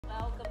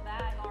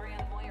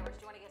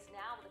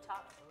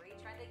top 3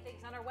 trending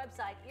things on our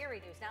website,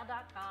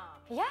 erienewsnow.com.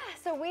 Yeah,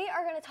 so we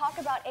are going to talk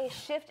about a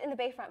shift in the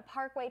Bayfront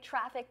Parkway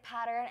traffic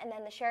pattern, and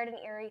then the Sheraton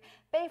Erie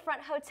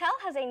Bayfront Hotel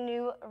has a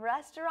new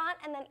restaurant,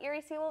 and then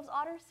Erie SeaWolves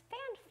Otters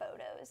fan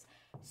photos.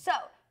 So,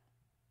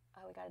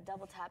 we got to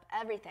double tap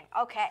everything.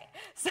 Okay,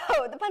 so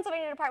the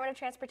Pennsylvania Department of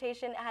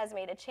Transportation has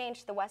made a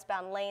change to the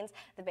westbound lanes,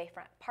 the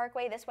Bayfront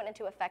Parkway. This went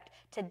into effect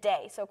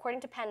today. So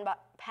according to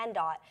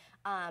PennDOT,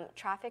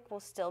 traffic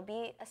will still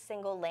be a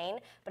single lane,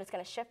 but it's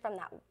going to shift from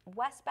that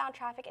westbound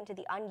traffic into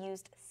the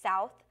unused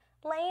south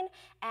lane,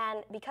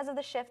 and because of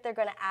the shift, they're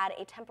going to add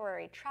a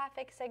temporary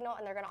traffic signal,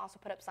 and they're going to also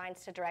put up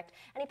signs to direct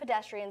any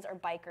pedestrians or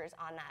bikers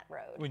on that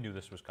road. We knew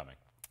this was coming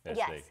as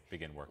they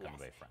begin work on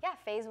the Bayfront. Yeah,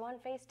 phase 1,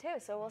 phase 2,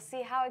 so we'll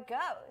see how it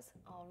goes.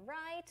 All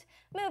right,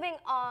 moving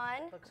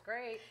on. Looks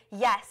great.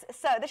 Yes,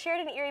 so the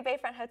Sheraton Erie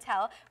Bayfront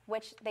Hotel,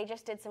 which they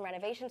just did some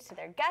renovations to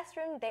their guest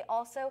room, they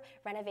also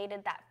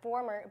renovated that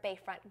former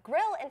Bayfront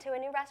Grille into a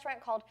new restaurant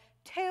called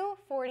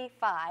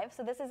Two45.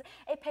 So this is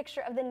a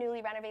picture of the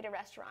newly renovated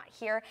restaurant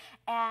here,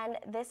 and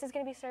this is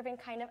going to be serving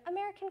kind of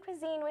American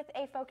cuisine with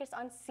a focus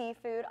on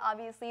seafood.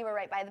 Obviously, we're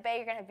right by the bay.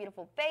 You're going to have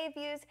beautiful bay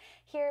views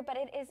here, but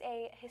it is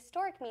a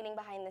historic meaning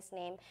behind this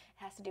name. It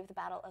has to do with the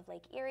Battle of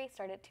Lake Erie.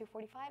 Started at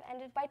 245,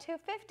 ended by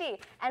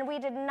 250, and we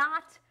did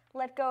not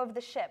let go of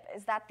the ship.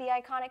 Is that the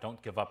iconic?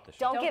 Don't give up the ship.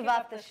 Don't give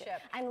up the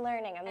ship. I'm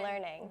learning.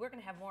 We're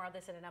going to have more of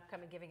this in an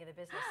upcoming Giving You the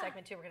Business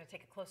segment, too. We're going to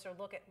take a closer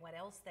look at what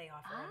else they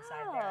offer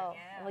inside there.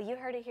 Yeah. Well, you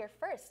heard it here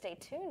first. Stay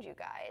tuned, you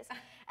guys.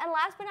 And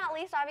last but not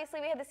least, obviously,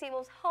 we had the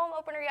SeaWolves home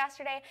opener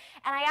yesterday.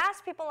 And I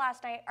asked people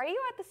last night, are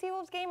you at the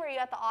SeaWolves game or are you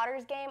at the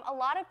Otters game? A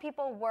lot of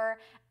people were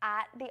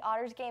at the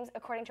Otters games.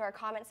 According to our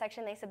comment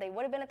section, they said they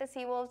would have been at the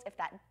SeaWolves if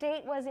that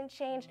date wasn't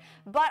changed.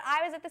 But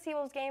I was at the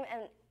SeaWolves game,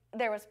 and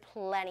there was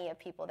plenty of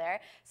people there.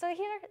 So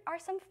here are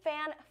some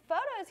fan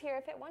photos here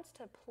if it wants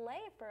to play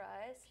for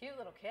us. Cute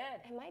little kid.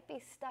 It might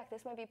be stuck.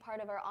 This might be part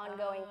of our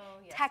ongoing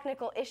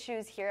technical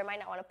issues here. It might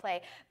not want to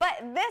play. But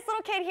this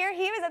little kid here,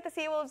 he was at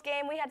the SeaWolves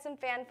game. We had some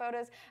fan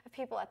photos of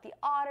people at the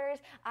Otters.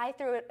 I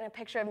threw in a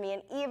picture of me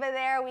and Eva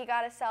there. We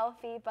got a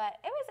selfie, but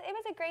it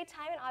was a great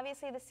time, and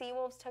obviously the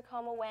SeaWolves took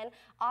home a win.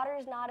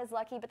 Otters not as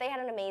lucky, but they had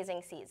an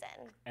amazing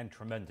season. And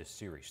tremendous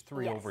series.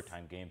 3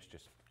 overtime games,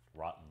 just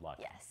rotten luck.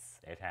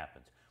 Yes. It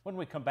happens. When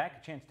we come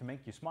back, a chance to make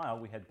you smile,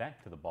 we head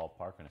back to the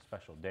ballpark on a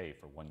special day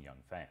for one young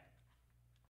fan.